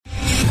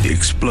The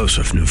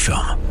explosive new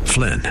film,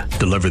 Flynn,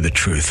 deliver the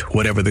truth,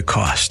 whatever the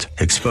cost.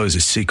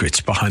 Exposes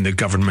secrets behind the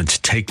government's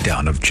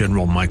takedown of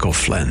General Michael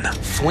Flynn.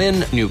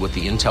 Flynn knew what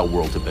the intel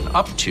world had been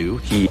up to.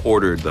 He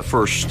ordered the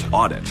first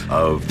audit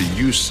of the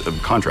use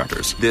of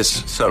contractors.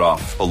 This set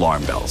off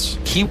alarm bells.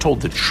 He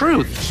told the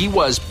truth. He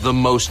was the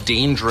most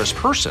dangerous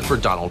person for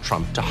Donald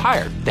Trump to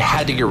hire. They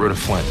had to get rid of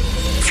Flynn.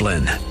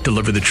 Flynn,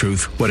 deliver the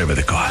truth, whatever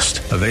the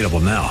cost. Available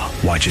now.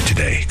 Watch it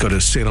today. Go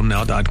to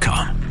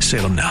salemnow.com.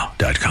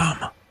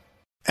 salemnow.com.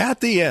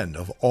 At the end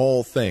of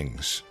all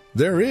things,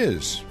 there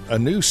is a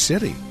new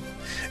city.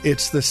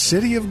 It's the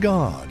City of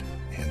God,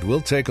 and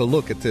we'll take a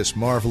look at this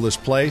marvelous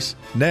place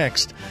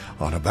next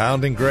on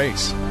Abounding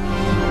Grace.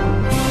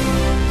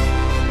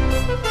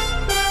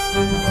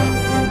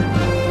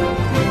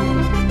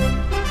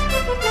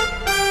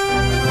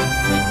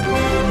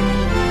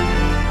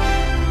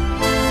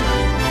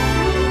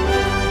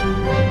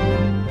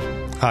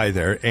 Hi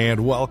there,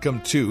 and welcome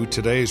to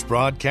today's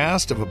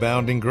broadcast of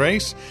Abounding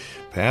Grace.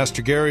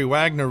 Pastor Gary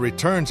Wagner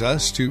returns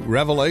us to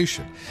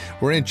Revelation.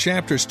 We're in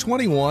chapters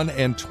 21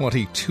 and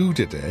 22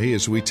 today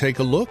as we take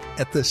a look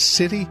at the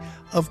City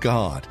of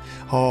God.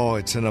 Oh,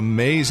 it's an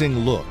amazing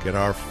look at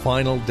our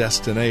final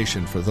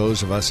destination for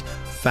those of us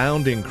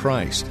found in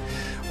Christ.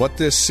 What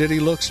this city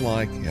looks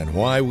like and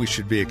why we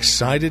should be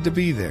excited to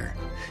be there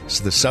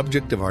is the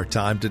subject of our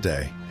time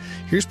today.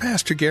 Here's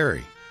Pastor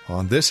Gary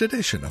on this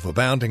edition of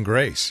Abounding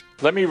Grace.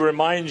 Let me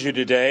remind you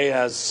today,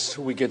 as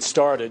we get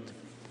started,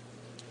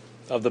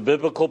 of the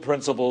biblical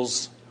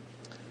principles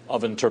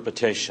of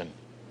interpretation.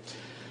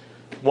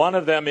 One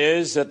of them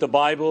is that the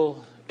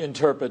Bible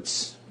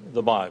interprets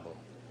the Bible.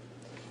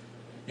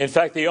 In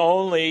fact, the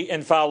only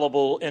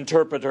infallible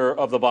interpreter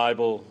of the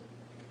Bible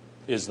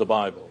is the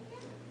Bible.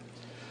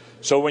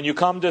 So when you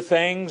come to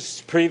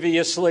things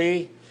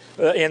previously,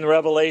 in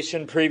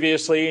Revelation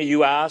previously,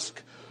 you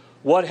ask,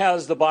 what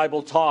has the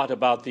Bible taught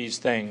about these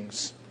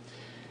things?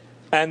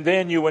 And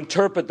then you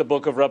interpret the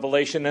book of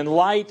Revelation in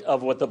light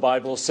of what the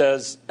Bible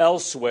says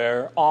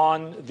elsewhere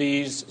on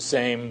these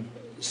same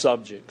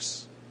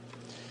subjects.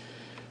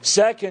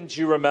 Second,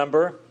 you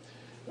remember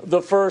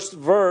the first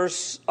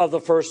verse of the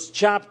first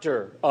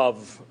chapter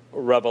of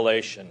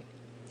Revelation,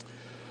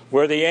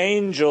 where the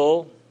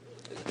angel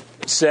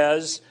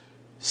says,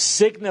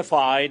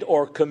 signified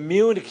or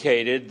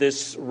communicated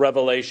this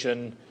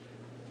revelation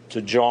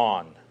to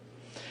John.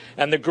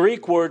 And the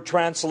Greek word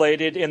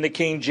translated in the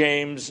King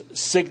James,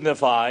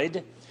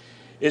 signified,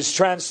 is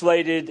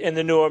translated in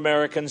the New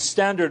American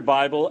Standard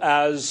Bible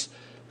as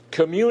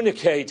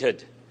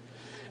communicated,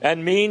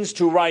 and means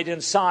to write in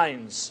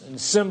signs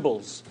and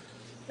symbols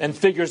and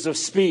figures of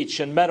speech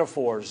and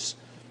metaphors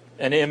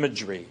and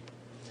imagery.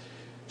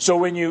 So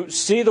when you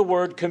see the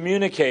word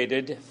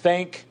communicated,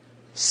 think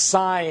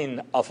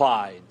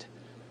signified,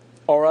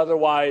 or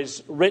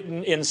otherwise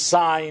written in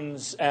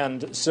signs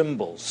and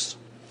symbols.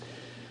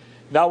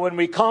 Now, when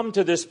we come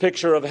to this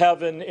picture of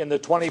heaven in the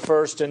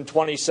 21st and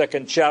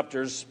 22nd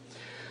chapters,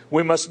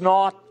 we must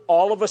not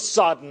all of a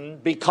sudden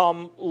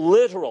become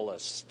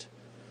literalist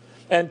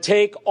and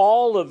take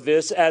all of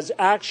this as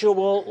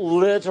actual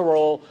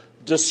literal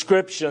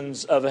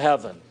descriptions of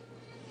heaven.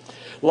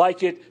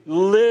 Like it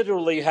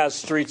literally has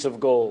streets of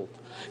gold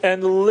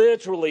and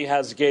literally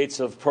has gates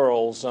of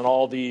pearls and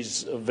all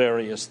these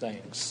various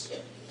things.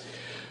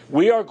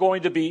 We are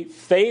going to be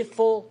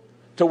faithful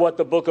to what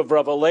the book of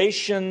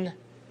Revelation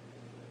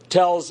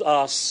tells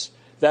us,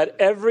 that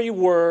every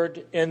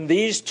word in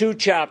these two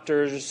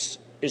chapters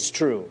is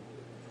true.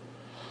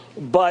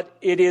 But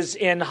it is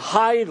in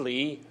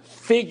highly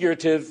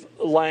figurative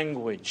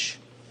language.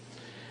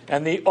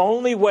 And the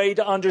only way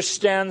to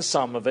understand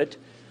some of it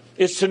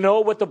is to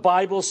know what the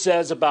Bible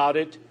says about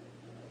it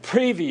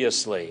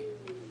previously.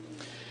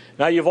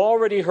 Now, you've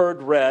already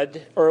heard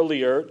read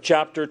earlier,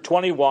 chapter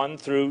 21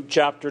 through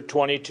chapter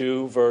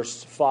 22,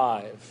 verse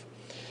 5.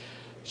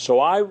 So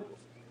I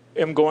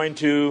am going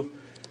to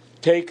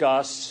take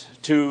us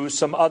to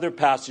some other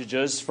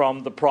passages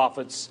from the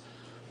prophets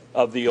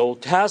of the Old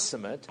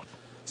Testament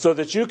so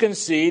that you can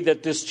see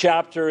that this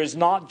chapter is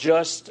not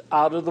just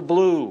out of the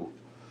blue,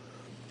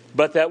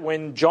 but that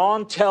when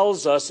John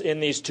tells us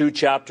in these two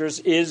chapters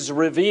is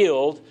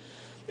revealed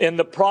in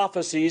the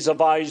prophecies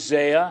of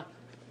Isaiah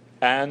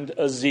and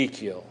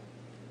Ezekiel.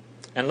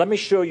 And let me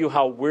show you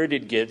how weird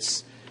it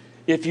gets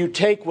if you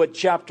take what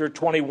chapter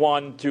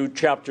 21 through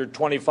chapter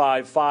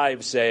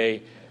 25:5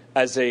 say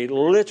as a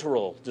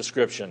literal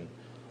description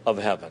of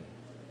heaven.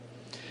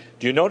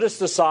 Do you notice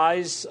the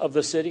size of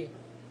the city?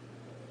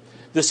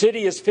 The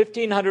city is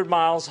 1,500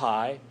 miles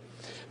high,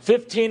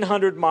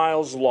 1,500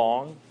 miles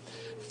long,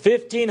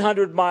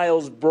 1,500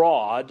 miles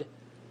broad,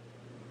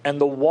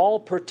 and the wall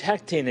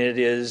protecting it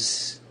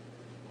is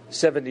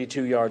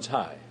 72 yards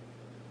high.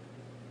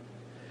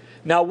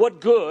 Now, what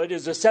good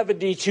is a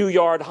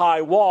 72-yard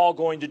high wall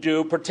going to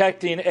do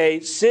protecting a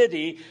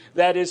city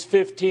that is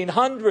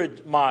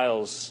 1,500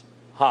 miles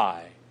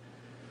high?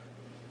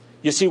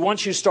 You see,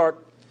 once you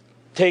start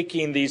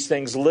taking these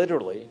things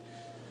literally,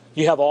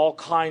 you have all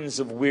kinds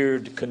of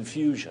weird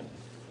confusion.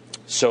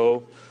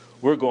 So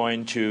we're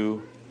going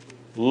to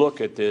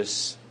look at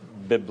this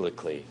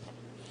biblically.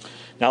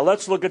 Now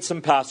let's look at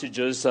some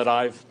passages that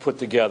I've put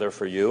together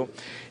for you.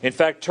 In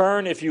fact,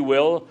 turn, if you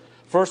will,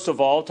 first of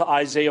all to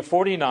Isaiah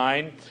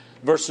 49,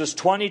 verses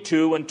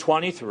 22 and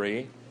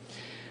 23,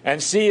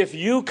 and see if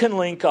you can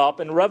link up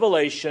in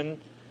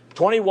Revelation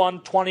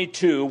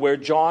 21:22, where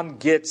John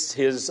gets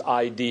his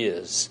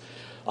ideas.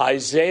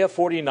 Isaiah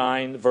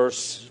 49,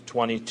 verse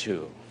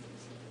 22.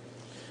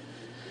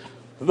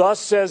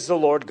 Thus says the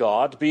Lord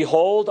God,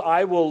 Behold,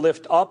 I will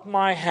lift up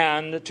my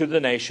hand to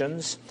the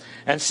nations,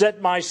 and set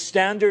my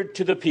standard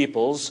to the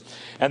peoples,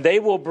 and they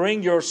will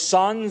bring your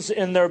sons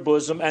in their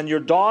bosom, and your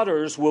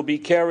daughters will be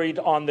carried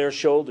on their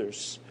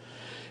shoulders.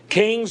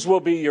 Kings will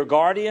be your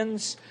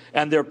guardians,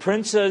 and their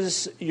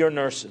princes your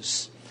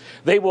nurses.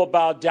 They will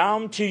bow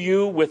down to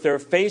you with their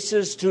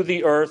faces to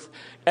the earth,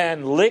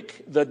 and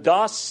lick the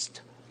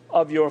dust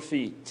of your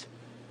feet.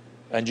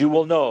 And you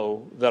will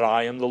know that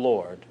I am the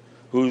Lord,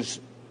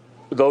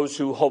 those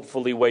who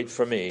hopefully wait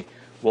for me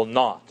will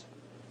not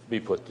be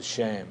put to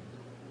shame.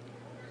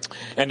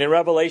 And in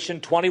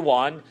Revelation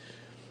 21,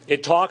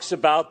 it talks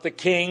about the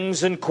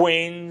kings and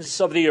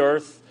queens of the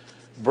earth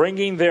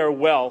bringing their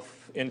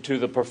wealth into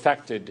the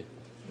perfected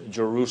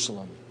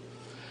Jerusalem.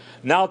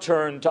 Now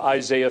turn to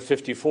Isaiah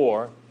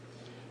 54,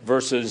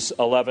 verses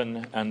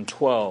 11 and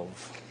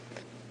 12.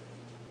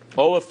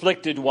 O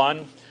afflicted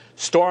one,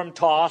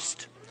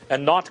 storm-tossed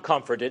and not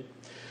comforted,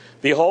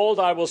 behold,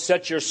 I will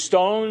set your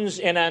stones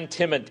in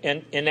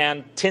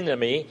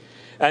antinomy,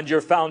 and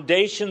your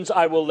foundations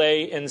I will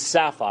lay in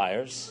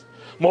sapphires.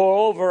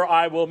 Moreover,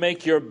 I will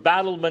make your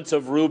battlements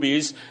of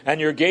rubies,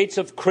 and your gates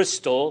of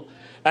crystal,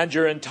 and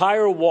your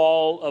entire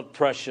wall of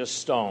precious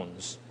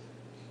stones.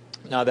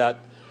 Now that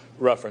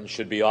reference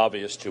should be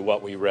obvious to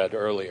what we read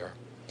earlier.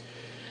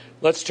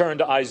 Let's turn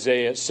to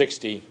Isaiah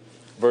 60,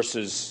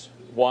 verses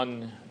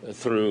 1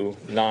 through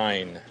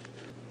 9.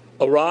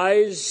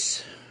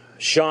 Arise,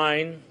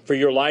 shine, for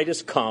your light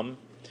is come,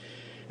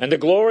 and the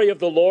glory of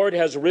the Lord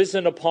has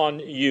risen upon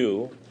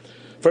you.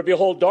 For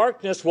behold,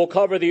 darkness will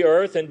cover the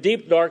earth, and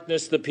deep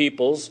darkness the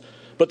peoples,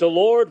 but the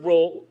Lord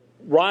will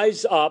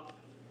rise upon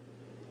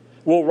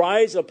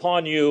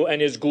you,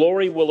 and his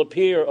glory will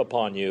appear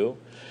upon you.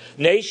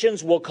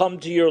 Nations will come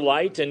to your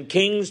light, and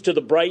kings to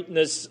the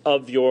brightness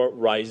of your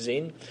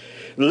rising.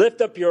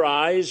 Lift up your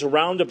eyes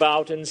round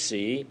about and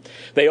see.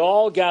 They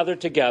all gather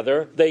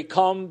together. They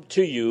come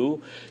to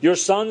you. Your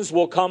sons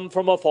will come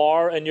from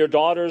afar, and your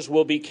daughters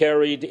will be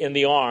carried in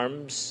the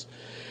arms.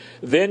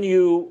 Then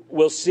you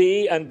will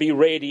see and be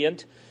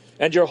radiant,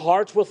 and your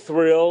heart will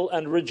thrill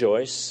and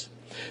rejoice.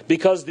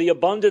 Because the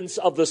abundance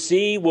of the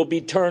sea will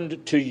be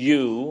turned to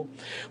you.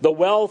 The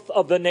wealth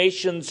of the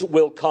nations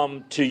will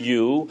come to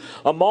you.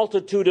 A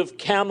multitude of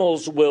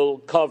camels will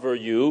cover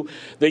you.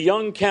 The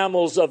young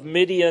camels of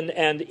Midian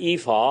and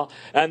Ephah,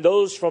 and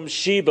those from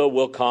Sheba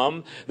will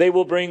come. They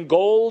will bring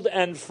gold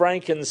and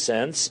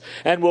frankincense,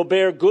 and will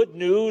bear good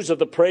news of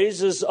the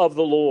praises of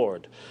the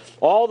Lord.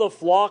 All the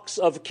flocks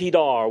of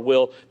Kedar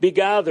will be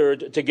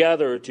gathered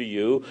together to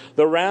you.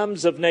 The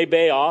rams of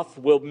Nebaioth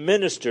will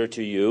minister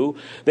to you.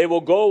 They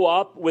will go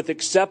up with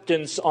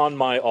acceptance on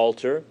my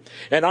altar,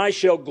 and I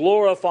shall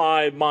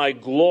glorify my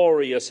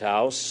glorious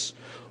house.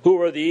 Who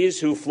are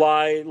these who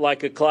fly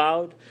like a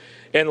cloud,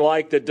 and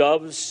like the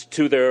doves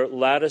to their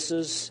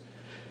lattices?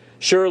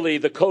 Surely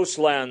the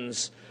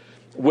coastlands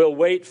will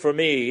wait for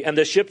me, and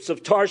the ships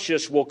of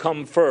Tarshish will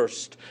come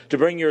first to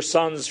bring your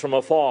sons from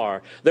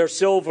afar, their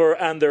silver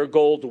and their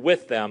gold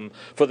with them,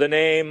 for the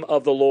name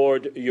of the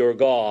Lord your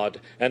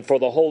God, and for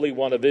the Holy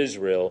One of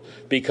Israel,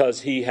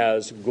 because he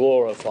has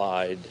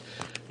glorified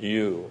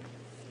you.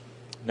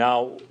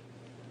 Now,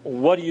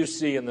 what do you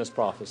see in this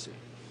prophecy?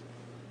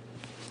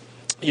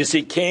 You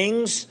see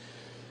kings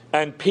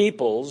and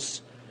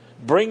peoples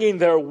bringing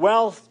their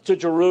wealth to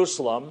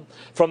Jerusalem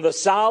from the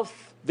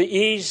south, the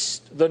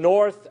east, the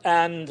north,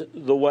 and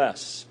the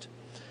west.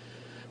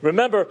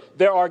 Remember,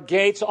 there are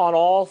gates on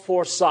all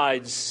four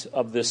sides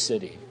of this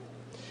city.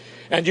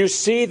 And you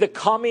see the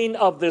coming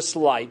of this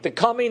light, the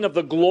coming of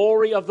the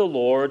glory of the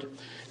Lord,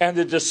 and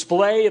the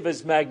display of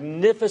his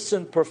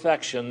magnificent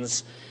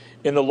perfections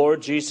in the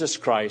Lord Jesus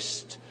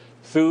Christ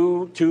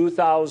through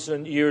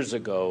 2,000 years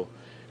ago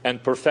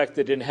and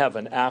perfected in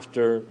heaven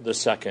after the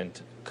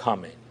second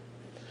coming.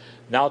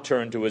 Now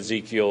turn to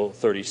Ezekiel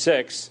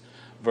 36,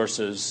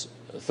 verses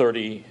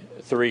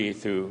 33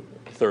 through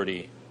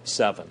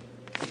 37.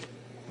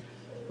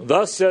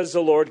 Thus says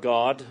the Lord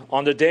God,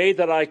 on the day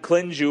that I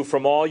cleanse you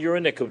from all your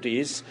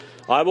iniquities,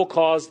 I will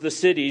cause the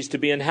cities to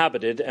be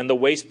inhabited, and the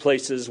waste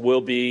places will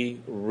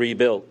be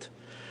rebuilt.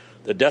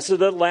 The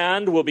desolate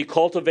land will be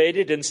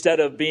cultivated instead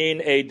of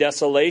being a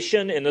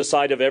desolation in the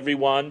sight of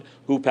everyone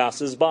who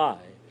passes by.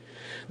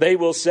 They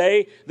will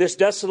say, this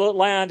desolate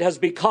land has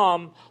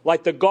become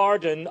like the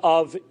Garden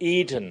of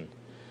Eden,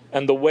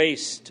 and the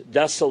waste,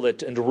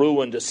 desolate, and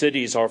ruined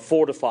cities are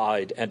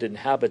fortified and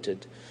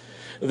inhabited.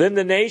 Then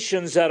the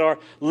nations that are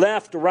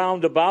left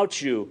round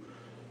about you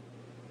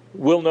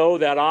will know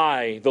that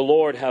I, the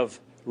Lord, have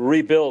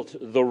rebuilt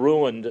the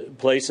ruined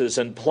places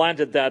and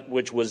planted that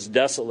which was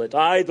desolate.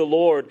 I, the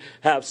Lord,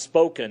 have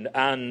spoken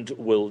and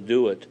will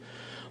do it.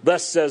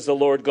 Thus says the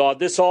Lord God,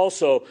 this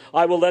also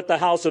I will let the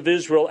house of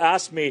Israel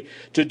ask me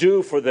to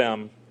do for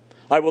them.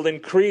 I will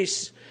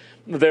increase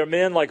their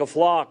men like a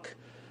flock,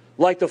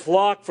 like the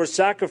flock for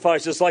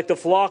sacrifices, like the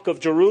flock of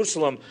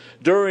Jerusalem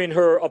during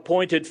her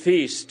appointed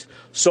feast.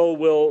 So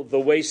will the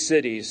waste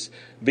cities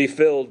be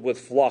filled with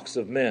flocks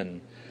of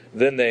men.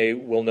 Then they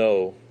will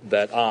know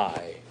that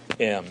I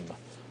am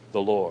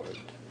the Lord.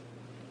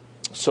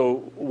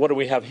 So what do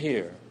we have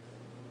here?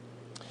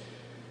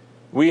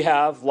 We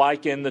have,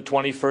 like in the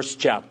 21st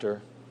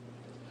chapter,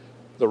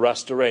 the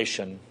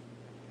restoration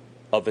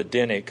of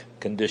Edenic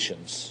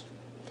conditions.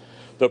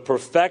 The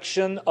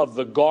perfection of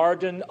the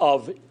Garden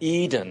of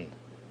Eden,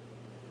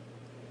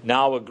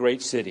 now a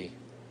great city,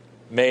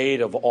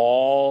 made of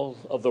all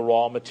of the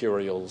raw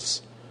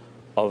materials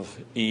of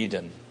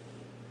Eden.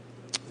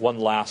 One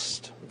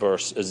last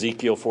verse,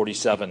 Ezekiel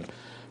 47,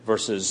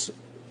 verses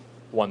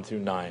 1 through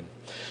 9.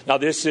 Now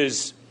this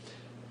is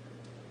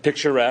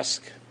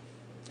picturesque,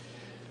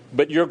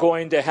 but you're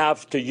going to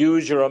have to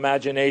use your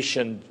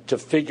imagination to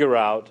figure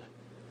out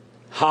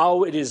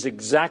how it is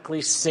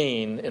exactly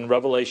seen in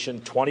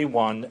Revelation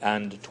 21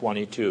 and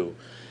 22.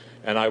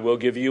 And I will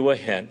give you a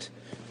hint.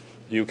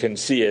 You can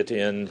see it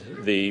in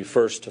the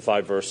first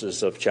 5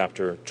 verses of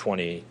chapter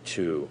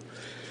 22.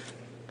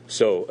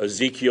 So,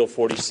 Ezekiel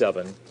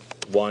 47,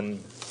 1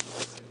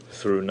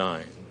 through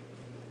 9.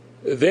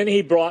 Then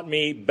he brought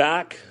me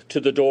back to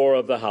the door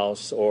of the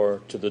house,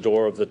 or to the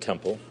door of the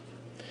temple.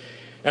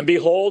 And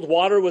behold,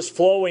 water was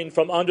flowing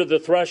from under the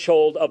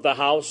threshold of the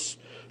house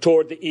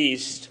toward the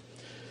east.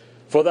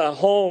 For the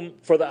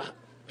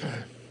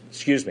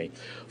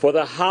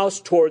house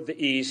toward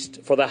the east,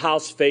 for the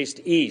house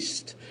faced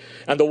east.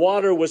 And the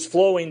water was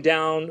flowing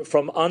down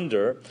from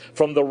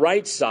the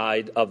right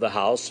side of the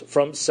house,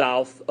 from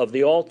south of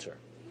the altar.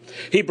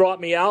 He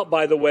brought me out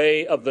by the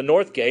way of the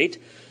north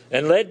gate,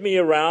 and led me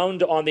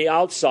around on the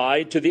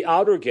outside to the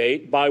outer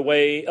gate by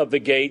way of the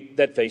gate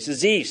that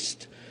faces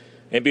east.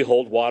 And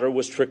behold, water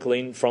was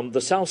trickling from the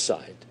south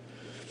side.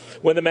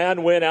 When the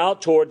man went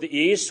out toward the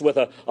east with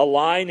a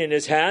line in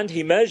his hand,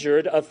 he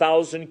measured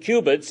 1,000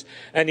 cubits,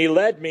 and he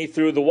led me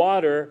through the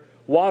water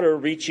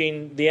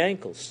reaching the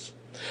ankles.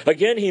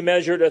 Again he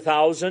measured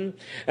 1,000,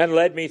 and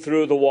led me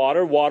through the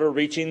water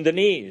reaching the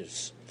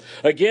knees.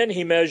 Again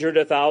he measured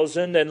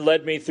 1,000, and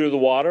led me through the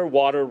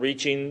water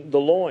reaching the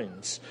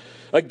loins.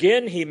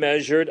 Again he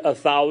measured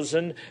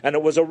 1,000, and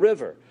it was a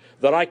river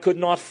that I could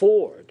not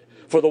ford,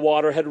 for the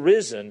water had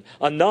risen,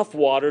 enough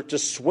water to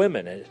swim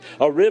in it,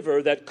 a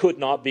river that could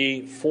not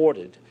be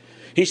forded.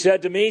 He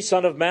said to me,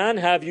 Son of man,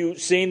 have you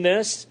seen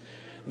this?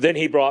 Then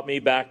he brought me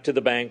back to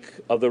the bank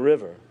of the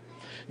river.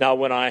 Now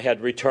when I had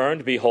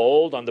returned,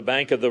 behold, on the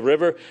bank of the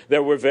river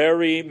there were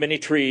very many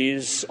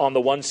trees on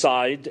the one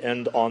side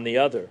and on the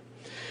other.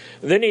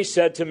 Then he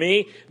said to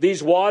me,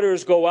 these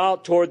waters go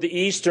out toward the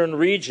eastern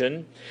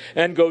region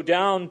and go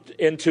down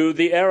into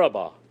the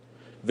Arabah.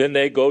 Then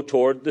they go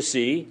toward the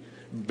sea,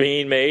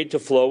 being made to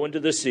flow into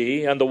the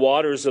sea, and the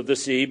waters of the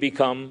sea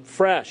become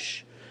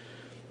fresh.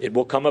 It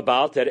will come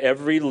about that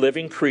every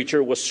living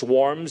creature with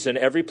swarms in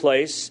every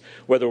place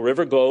where the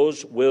river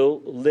goes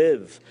will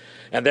live.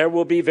 And there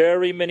will be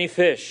very many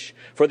fish,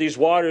 for these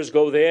waters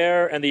go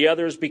there and the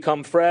others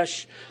become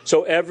fresh.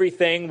 So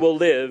everything will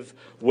live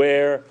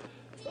where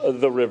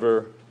the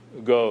river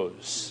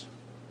goes.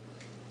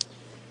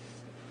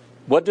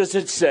 What does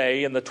it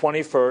say in the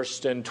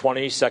 21st and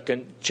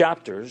 22nd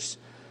chapters?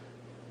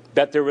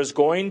 That there is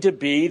going to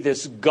be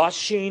this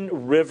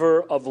gushing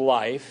river of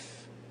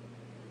life.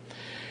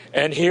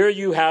 And here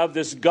you have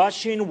this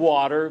gushing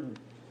water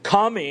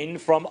coming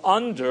from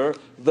under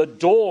the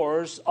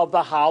doors of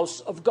the house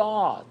of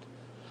God.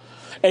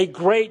 A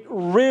great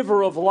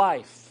river of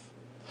life,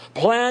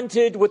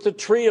 planted with the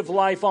tree of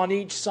life on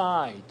each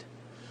side.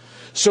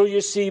 So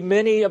you see,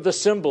 many of the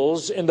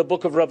symbols in the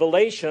book of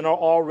Revelation are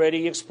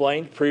already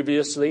explained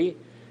previously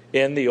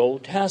in the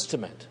Old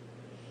Testament.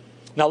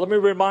 Now let me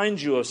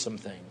remind you of some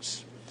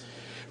things.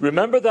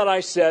 Remember that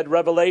I said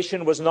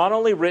Revelation was not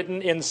only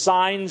written in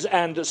signs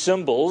and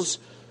symbols,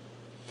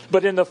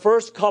 but in the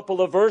first couple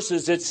of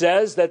verses it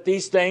says that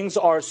these things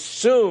are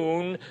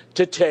soon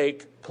to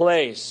take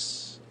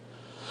place.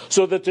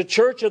 So that the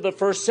church of the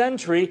first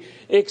century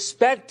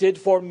expected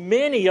for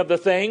many of the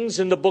things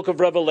in the book of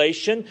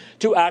Revelation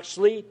to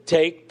actually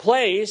take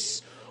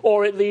place,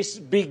 or at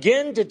least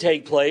begin to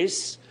take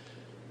place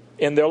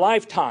in their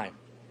lifetime.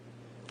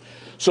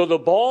 So the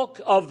bulk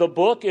of the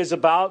book is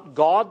about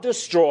God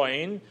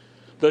destroying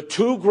the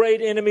two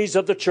great enemies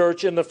of the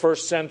church in the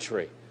first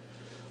century: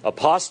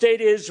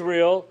 apostate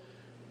Israel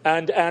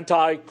and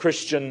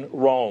anti-Christian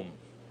Rome.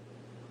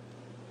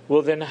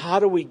 Well, then how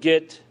do we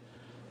get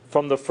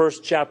from the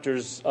first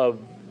chapters of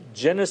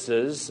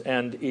Genesis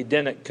and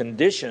Edenic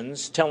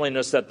conditions telling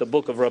us that the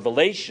book of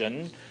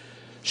Revelation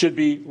should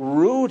be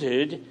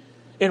rooted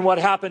in what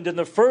happened in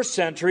the first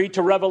century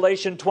to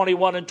Revelation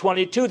 21 and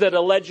 22 that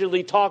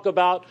allegedly talk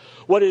about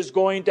what is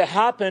going to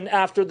happen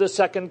after the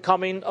second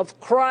coming of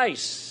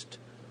Christ.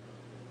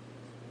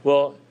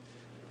 Well,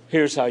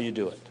 here's how you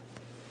do it.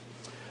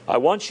 I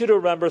want you to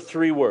remember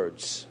three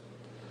words: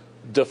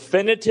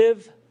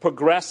 definitive,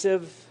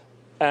 progressive,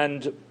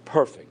 and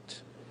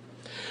perfect.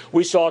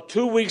 We saw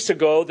 2 weeks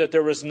ago that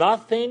there is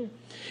nothing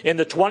in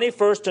the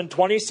 21st and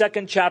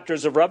 22nd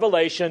chapters of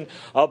Revelation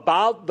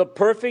about the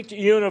perfect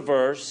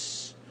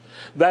universe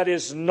that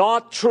is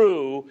not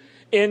true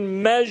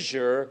in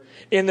measure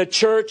in the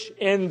church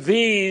in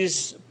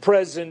these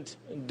present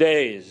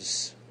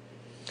days.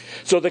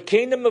 So the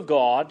kingdom of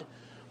God,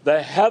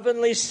 the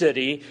heavenly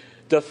city,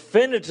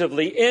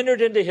 definitively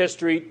entered into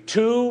history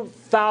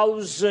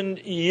 2,000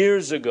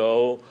 years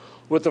ago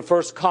with the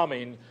first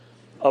coming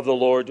of the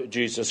Lord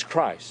Jesus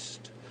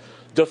Christ.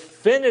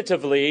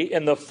 Definitively,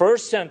 in the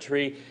first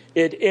century,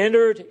 it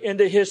entered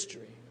into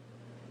history.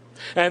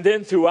 And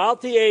then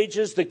throughout the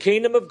ages, the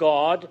kingdom of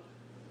God,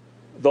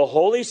 the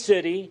holy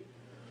city,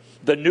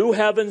 the new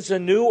heavens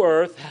and new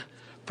earth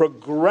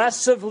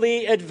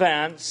progressively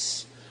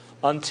advance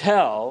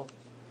until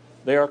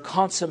they are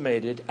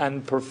consummated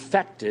and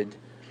perfected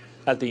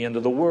at the end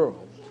of the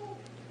world.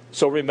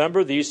 So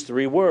remember these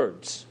three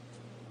words.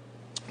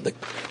 The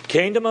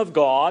kingdom of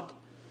God,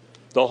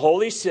 the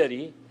holy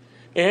city,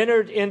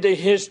 entered into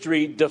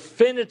history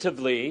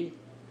definitively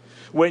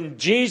when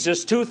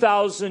Jesus,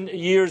 2,000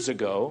 years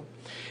ago,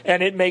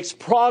 and it makes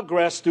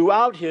progress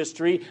throughout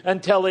history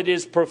until it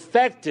is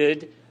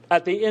perfected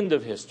at the end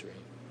of history.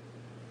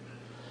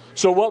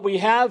 So what we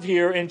have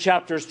here in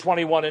chapters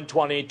 21 and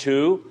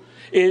 22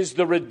 is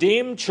the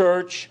redeemed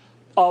church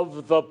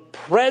of the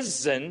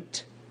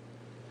present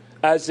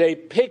as a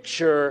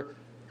picture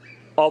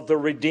of the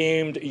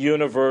redeemed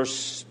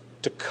universe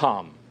to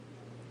come.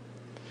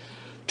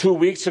 2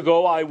 weeks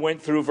ago, I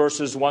went through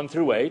verses 1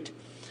 through 8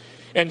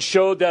 and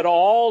showed that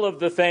all of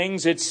the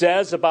things it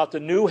says about the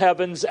new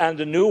heavens and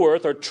the new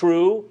earth are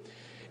true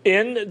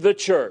in the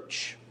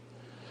church.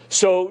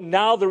 So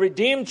now the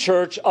redeemed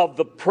church of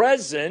the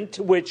present,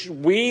 which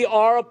we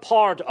are a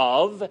part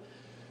of,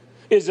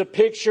 is a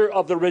picture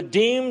of the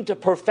redeemed,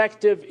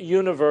 perfective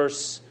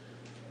universe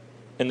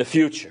in the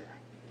future.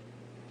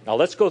 Now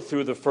let's go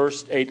through the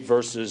first 8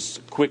 verses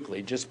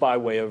quickly, just by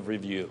way of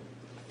review.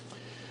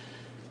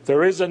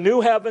 There is a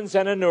new heavens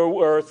and a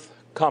new earth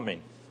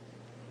coming.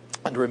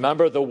 And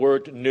remember, the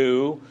word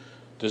new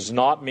does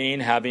not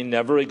mean having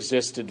never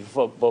existed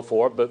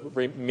before, but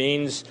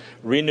means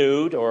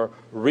renewed or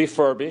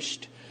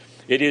refurbished.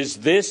 It is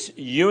this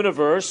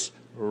universe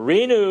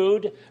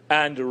renewed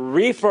and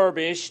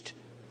refurbished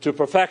to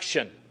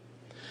perfection.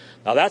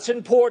 Now that's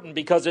important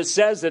because it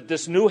says that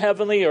this new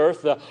heavenly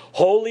earth, the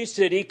holy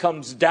city,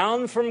 comes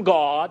down from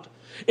God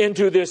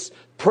into this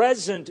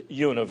present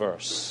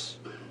universe.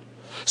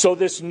 So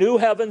this new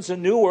heavens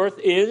and new earth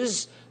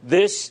is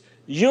this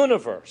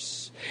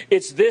universe.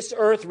 It's this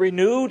earth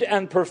renewed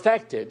and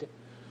perfected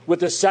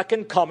with the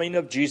second coming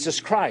of Jesus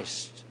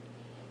Christ.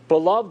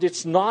 Beloved,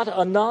 it's not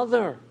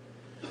another.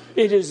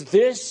 It is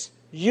this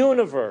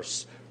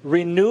universe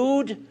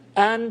renewed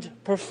and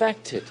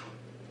perfected.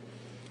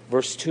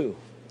 Verse 2.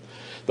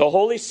 The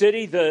holy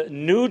city, the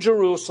New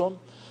Jerusalem,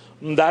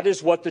 that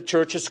is what the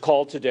church is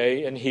called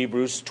today in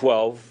Hebrews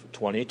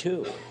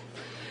 12:22.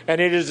 And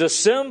it is a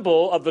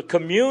symbol of the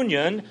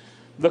communion,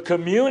 the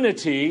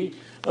community,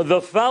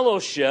 the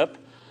fellowship,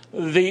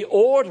 the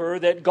order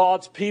that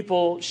God's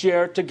people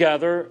share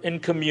together in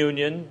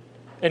communion,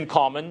 in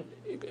common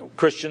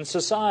Christian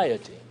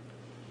society.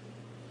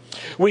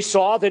 We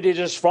saw that it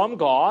is from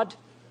God,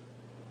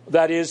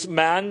 that is,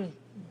 man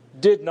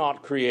did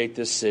not create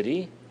this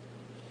city.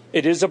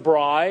 It is a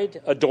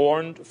bride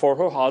adorned for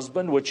her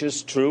husband, which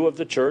is true of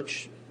the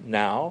church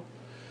now.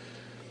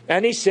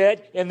 And he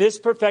said, in this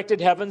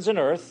perfected heavens and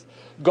earth,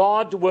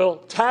 God will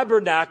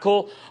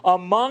tabernacle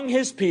among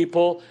his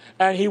people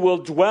and he will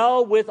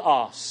dwell with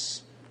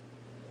us.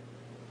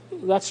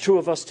 That's true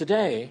of us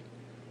today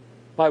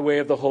by way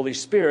of the Holy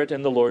Spirit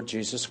and the Lord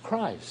Jesus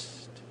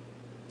Christ.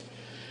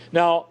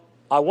 Now,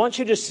 I want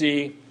you to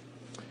see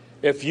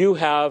if you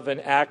have an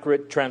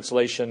accurate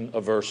translation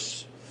of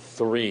verse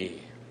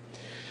 3.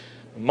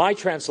 My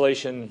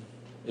translation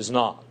is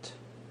not.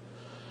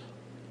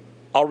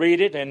 I'll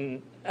read it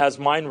as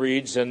mine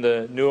reads in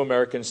the New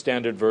American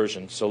Standard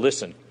Version. So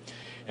listen.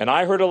 And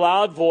I heard a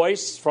loud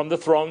voice from the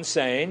throne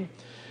saying,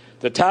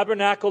 the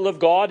tabernacle of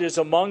God is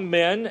among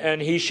men,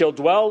 and he shall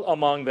dwell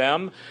among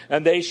them,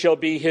 and they shall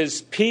be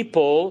his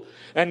people,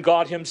 and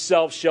God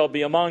himself shall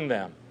be among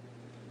them.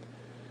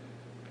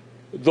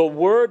 The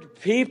word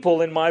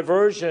people in my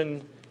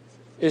version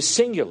is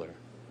singular.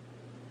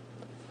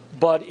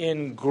 But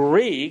in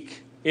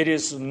Greek, it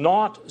is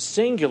not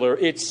singular.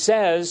 It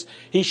says,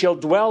 he shall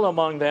dwell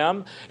among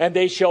them, and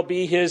they shall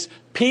be his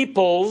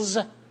peoples,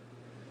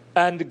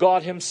 and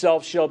God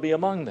himself shall be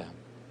among them.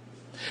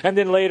 And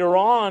then later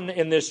on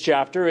in this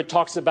chapter, it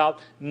talks about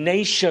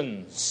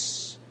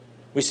nations.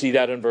 We see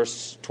that in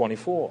verse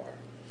 24.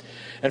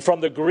 And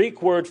from the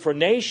Greek word for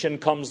nation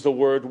comes the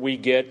word we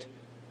get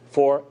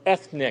for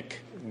ethnic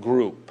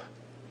group.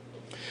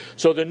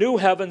 So the new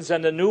heavens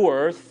and the new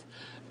earth,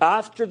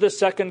 after the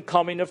second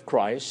coming of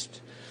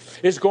Christ,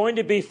 is going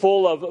to be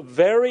full of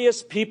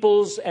various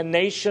peoples and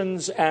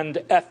nations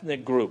and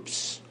ethnic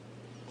groups.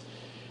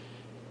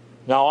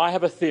 Now, I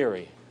have a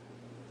theory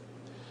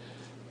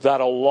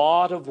that a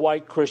lot of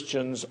white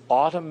Christians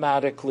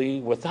automatically,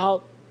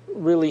 without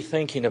really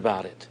thinking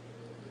about it,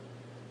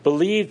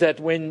 believe that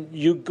when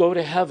you go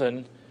to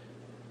heaven,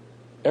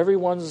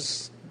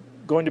 everyone's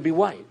going to be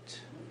white.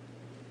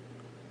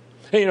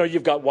 You know,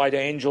 you've got white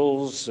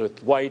angels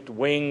with white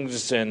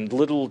wings and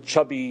little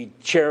chubby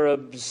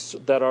cherubs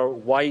that are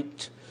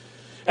white,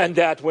 and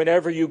that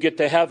whenever you get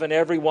to heaven,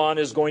 everyone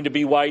is going to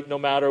be white no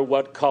matter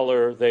what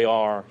color they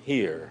are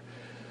here.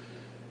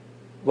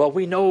 Well,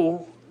 we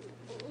know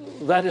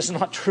that is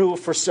not true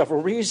for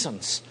several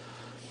reasons.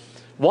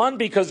 One,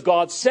 because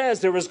God says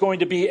there is going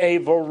to be a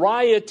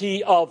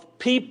variety of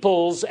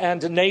peoples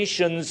and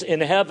nations in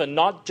heaven,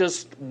 not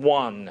just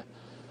one.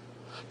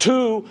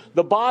 Two,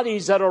 the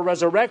bodies that are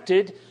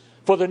resurrected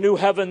for the new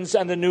heavens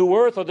and the new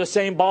earth are the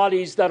same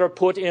bodies that are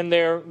put in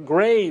their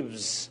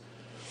graves.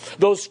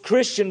 Those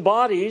Christian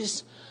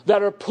bodies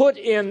that are put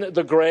in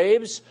the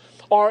graves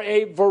are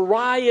a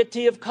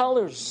variety of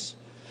colors.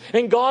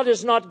 And God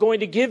is not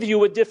going to give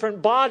you a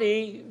different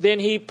body than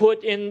He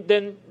put in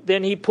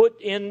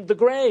the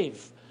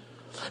grave.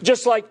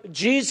 Just like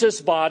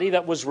Jesus' body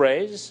that was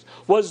raised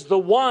was the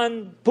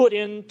one put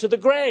into the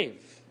grave.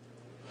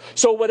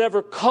 So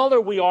whatever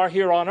color we are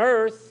here on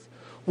earth,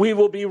 we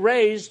will be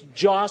raised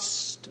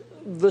just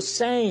the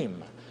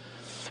same.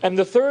 And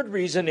the third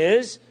reason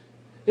is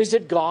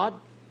that God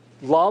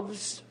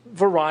loves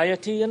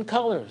variety and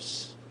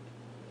colors.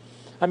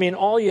 I mean,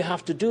 all you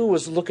have to do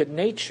is look at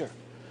nature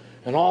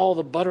and all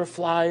the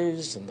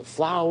butterflies and the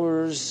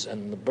flowers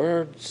and the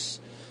birds.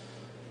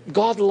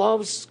 God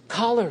loves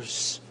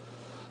colors.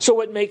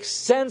 So it makes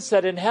sense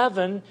that in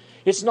heaven,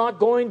 it's not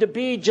going to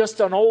be just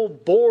an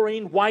old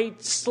boring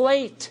white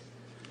slate.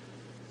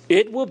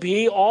 It will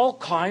be all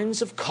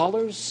kinds of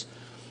colors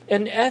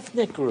and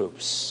ethnic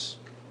groups.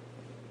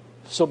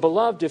 So,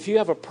 beloved, if you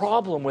have a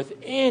problem with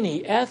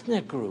any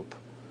ethnic group,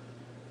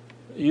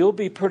 you'll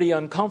be pretty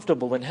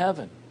uncomfortable in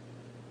heaven.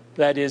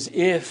 That is,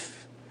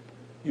 if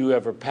you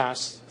ever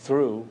pass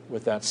through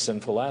with that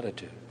sinful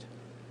attitude.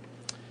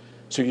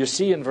 So you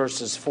see in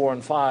verses 4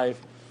 and 5,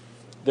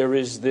 there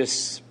is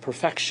this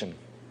perfection.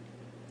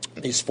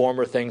 These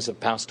former things have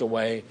passed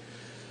away.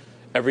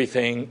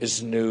 Everything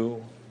is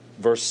new.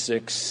 Verse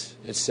 6,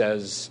 it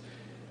says,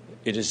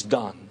 it is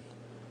done.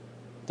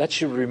 That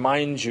should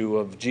remind you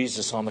of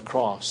Jesus on the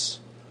cross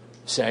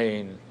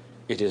saying,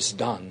 it is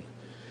done.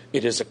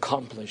 It is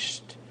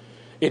accomplished.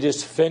 It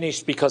is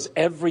finished, because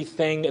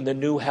everything in the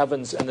new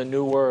heavens and the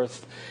new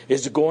earth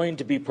is going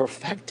to be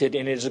perfected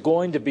and is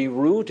going to be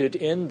rooted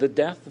in the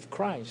death of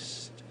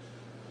Christ.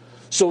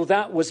 So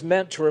that was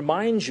meant to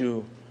remind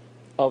you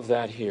of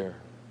that here.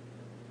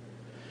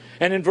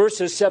 And in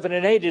verses 7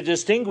 and 8, it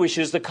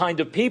distinguishes the kind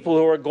of people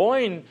who are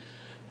going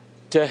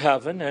to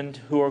heaven and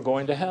who are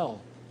going to hell.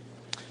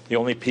 The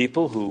only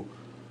people who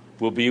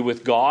will be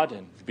with God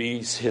and be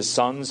His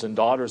sons and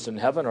daughters in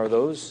heaven are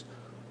those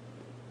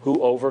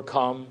who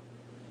overcome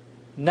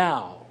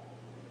now.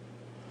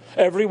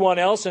 Everyone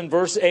else in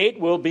verse 8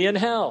 will be in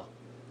hell.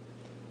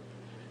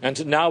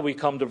 And now we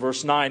come to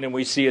verse 9 and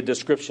we see a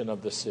description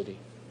of the city.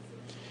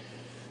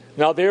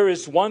 Now, there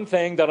is one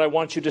thing that I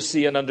want you to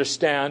see and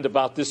understand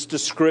about this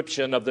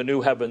description of the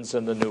new heavens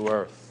and the new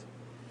earth.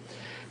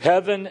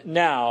 Heaven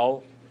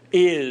now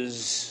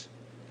is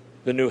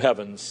the new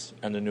heavens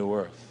and the new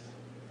earth.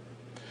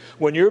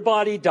 When your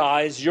body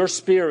dies, your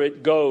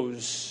spirit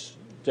goes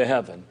to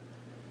heaven.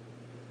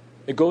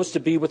 It goes to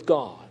be with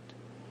God.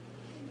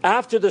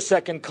 After the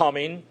second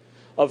coming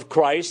of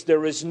Christ,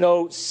 there is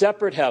no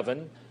separate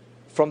heaven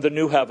from the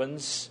new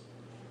heavens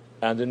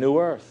and the new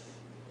earth.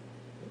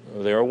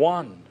 They are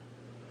one.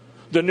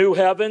 The new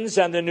heavens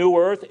and the new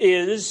earth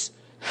is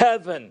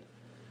heaven.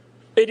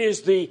 It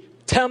is the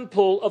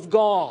temple of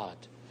God.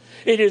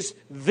 It is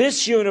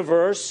this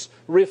universe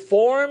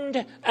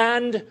reformed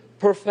and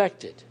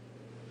perfected.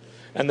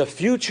 And the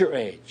future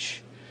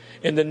age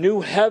in the new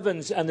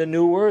heavens and the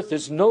new earth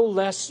is no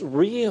less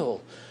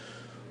real,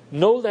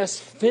 no less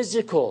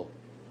physical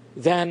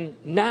than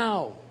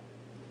now.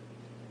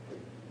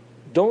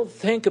 Don't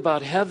think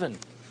about heaven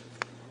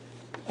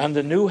and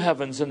the new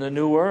heavens and the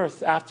new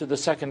earth after the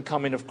second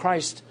coming of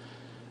Christ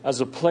as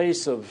a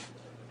place of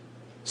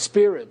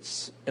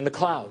spirits in the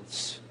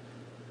clouds,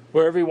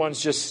 where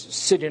everyone's just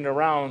sitting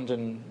around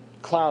in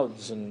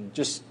clouds and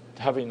just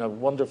having a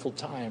wonderful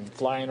time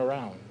flying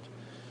around.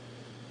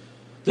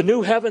 The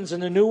new heavens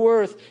and the new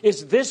earth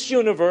is this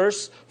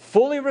universe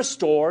fully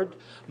restored,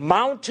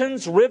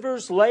 mountains,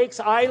 rivers,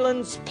 lakes,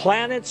 islands,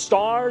 planets,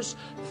 stars,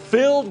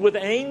 filled with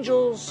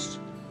angels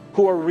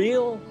who are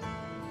real,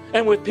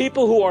 and with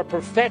people who are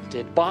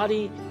perfected,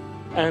 body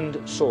and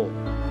soul.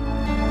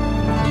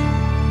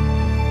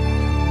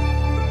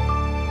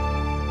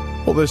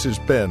 Well, this has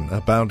been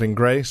Abounding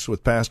Grace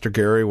with Pastor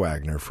Gary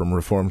Wagner from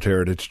Reformed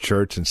Heritage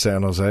Church in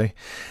San Jose.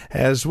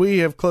 As we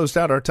have closed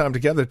out our time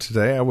together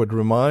today, I would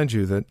remind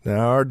you that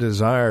our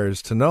desire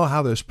is to know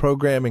how this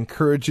program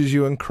encourages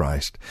you in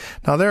Christ.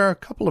 Now, there are a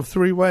couple of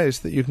 3 ways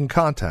that you can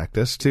contact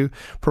us to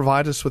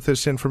provide us with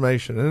this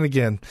information. And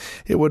again,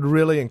 it would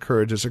really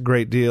encourage us a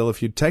great deal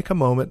if you'd take a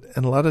moment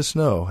and let us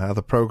know how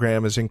the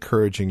program is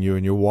encouraging you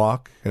in your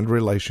walk and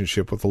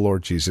relationship with the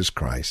Lord Jesus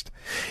Christ.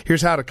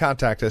 Here's how to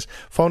contact us.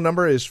 Phone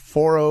number is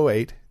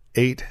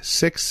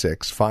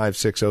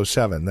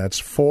 408-866-5607.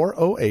 That's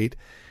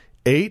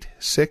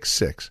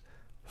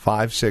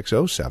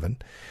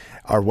 408-866-5607.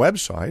 Our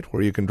website,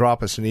 where you can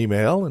drop us an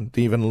email and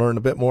even learn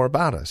a bit more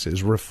about us,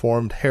 is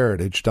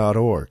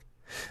reformedheritage.org.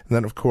 And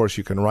then, of course,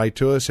 you can write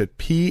to us at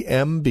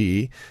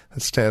PMB,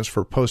 that stands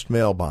for Post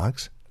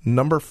Mailbox,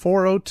 number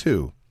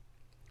 402,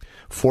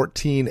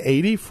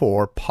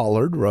 1484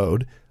 Pollard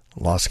Road,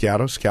 Los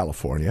Gatos,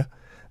 California.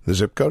 The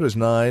zip code is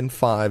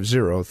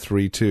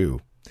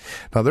 95032.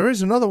 Now, there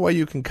is another way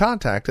you can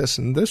contact us,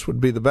 and this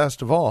would be the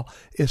best of all,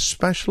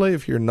 especially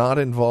if you're not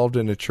involved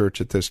in a church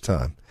at this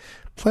time.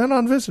 Plan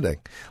on visiting.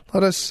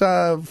 Let us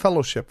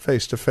fellowship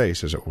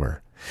face-to-face, as it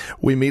were.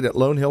 We meet at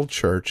Lone Hill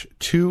Church,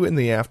 2 in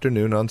the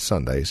afternoon on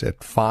Sundays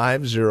at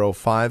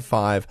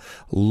 5055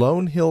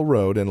 Lone Hill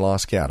Road in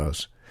Los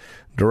Gatos.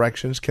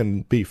 Directions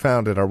can be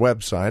found at our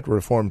website,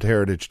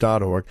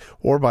 reformedheritage.org,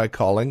 or by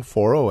calling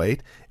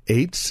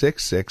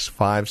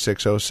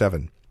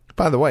 408-866-5607.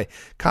 By the way,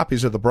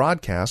 copies of the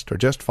broadcast are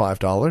just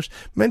 $5.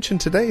 Mention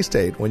today's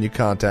date when you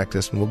contact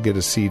us, and we'll get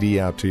a CD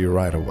out to you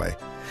right away.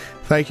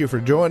 Thank you for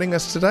joining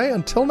us today.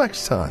 Until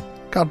next time,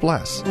 God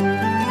bless.